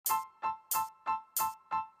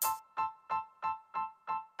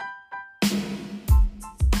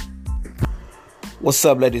What's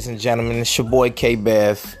up, ladies and gentlemen? It's your boy K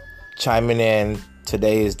Bev chiming in.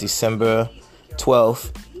 Today is December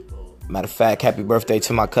 12th. Matter of fact, happy birthday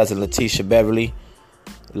to my cousin Letitia Beverly.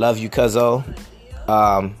 Love you, cuzzo.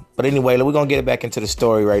 But anyway, we're gonna get back into the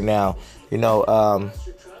story right now.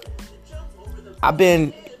 I've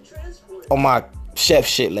been on my chef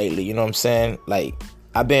shit lately. You know what I'm saying? Like,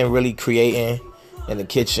 I've been really creating in the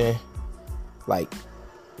kitchen, like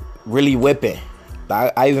really whipping.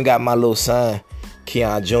 I even got my little son,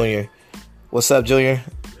 Keon Jr. What's up, Junior?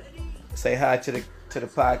 Say hi to the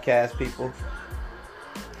podcast people.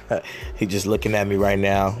 He just looking at me right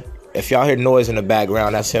now. If y'all hear noise in the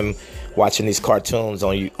background, that's him watching these cartoons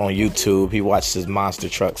on YouTube. He watches his monster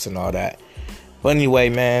trucks and all that. But anyway,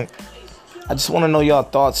 man, I just want to know y'all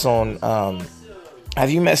thoughts on have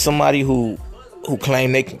you met somebody who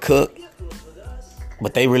claim they can cook,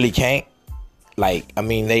 but they really can't? Like, I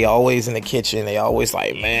mean, they always in the kitchen. They always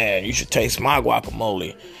like, man, you should taste my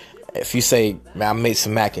guacamole. If you say, man, I made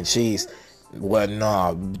some mac and cheese, well,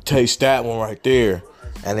 nah, taste that one right there.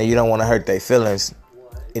 And then you don't want to hurt their feelings.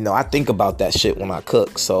 You know, I think about that shit when I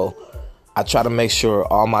cook. So I try to make sure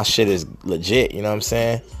all my shit is legit. You know what I'm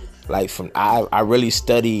saying? Like, I really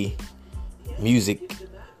study music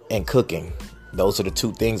and cooking. Those are the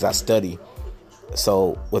two things I study.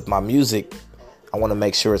 So with my music, I want to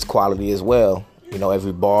make sure it's quality as well. You know,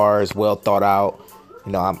 every bar is well thought out.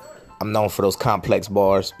 You know, I'm known for those complex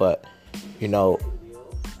bars, but, you know,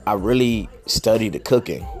 I really study the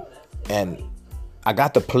cooking. And I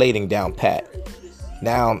got the plating down pat.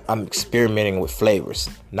 Now I'm experimenting with flavors.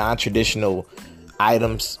 Non-traditional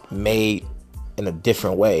items made in a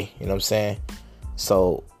different way. You know what I'm saying?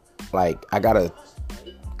 So, like, I got a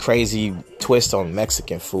crazy twist on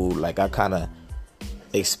Mexican food. Like, I kind of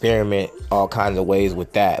experiment all kinds of ways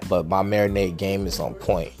with that, but my marinade game is on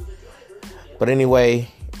point. But anyway,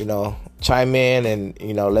 you know, chime in and,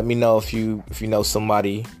 you know, let me know if you know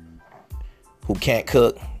somebody who can't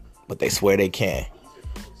cook but they swear they can.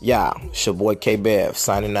 Yeah, it's your boy K Bev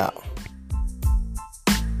signing out.